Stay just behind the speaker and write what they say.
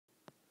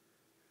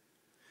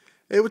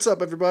Hey, what's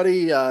up,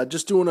 everybody?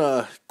 Just doing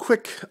a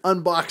quick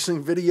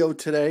unboxing video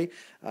today.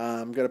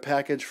 Got a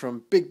package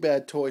from Big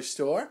Bad Toy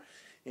Store,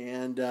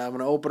 and I'm going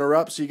to open her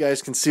up so you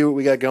guys can see what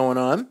we got going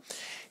on.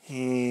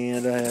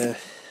 And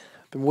I've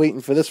been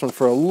waiting for this one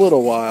for a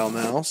little while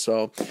now,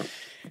 so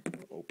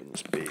open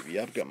this baby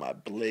up. Got my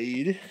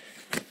blade.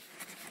 Get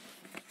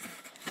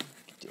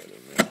that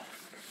in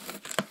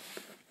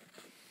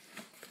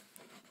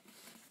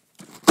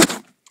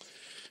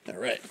there.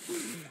 All right.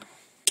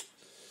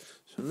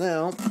 So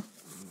now,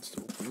 let's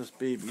open this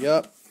baby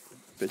up.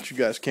 Bet you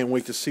guys can't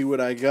wait to see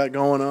what I got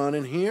going on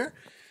in here.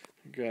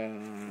 Got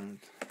a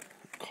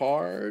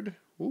card.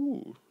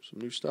 Ooh,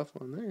 some new stuff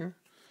on there.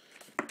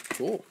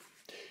 Cool.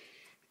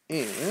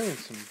 And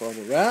some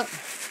bubble wrap.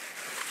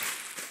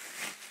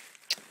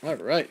 All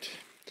right.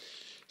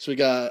 So we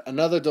got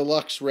another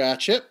deluxe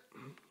Ratchet,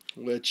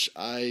 which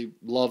I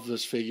love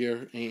this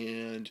figure,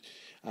 and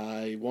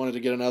I wanted to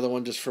get another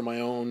one just for my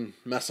own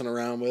messing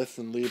around with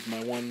and leave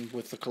my one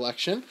with the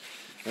collection.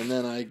 And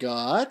then I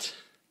got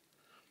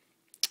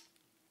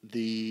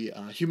the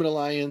Human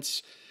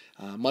Alliance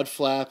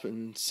Mudflap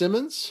and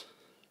Simmons.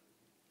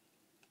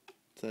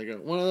 So I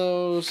got one of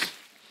those,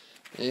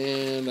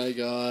 and I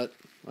got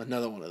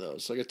another one of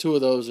those. So I got two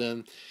of those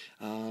in.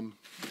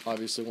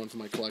 Obviously one for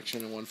my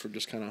collection and one for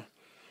just kind of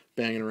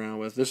banging around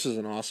with. This is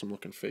an awesome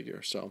looking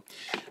figure. So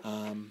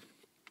I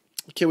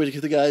can't wait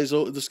to get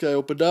this guy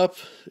opened up,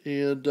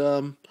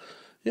 and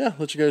yeah,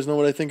 let you guys know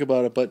what I think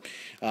about it. But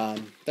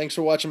thanks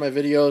for watching my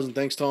videos, and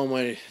thanks to all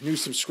my new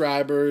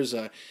subscribers.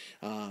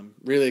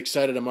 Really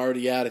excited. I'm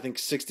already at, I think,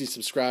 60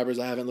 subscribers.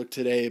 I haven't looked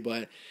today,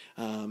 but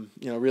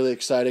really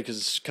excited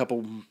because a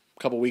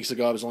couple weeks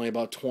ago I was only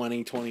about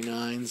 20,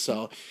 29.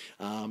 So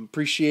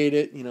appreciate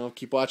it.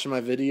 Keep watching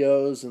my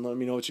videos and let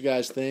me know what you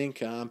guys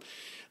think. I'm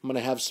gonna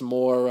have some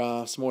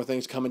more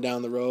things coming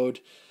down the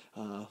road.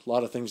 A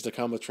lot of things to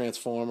come with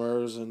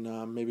Transformers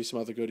and maybe some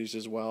other goodies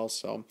as well.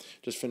 So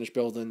just finished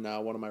building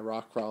one of my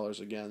rock crawlers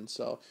again.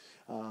 So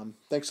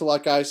thanks a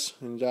lot, guys,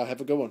 and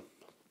have a good one.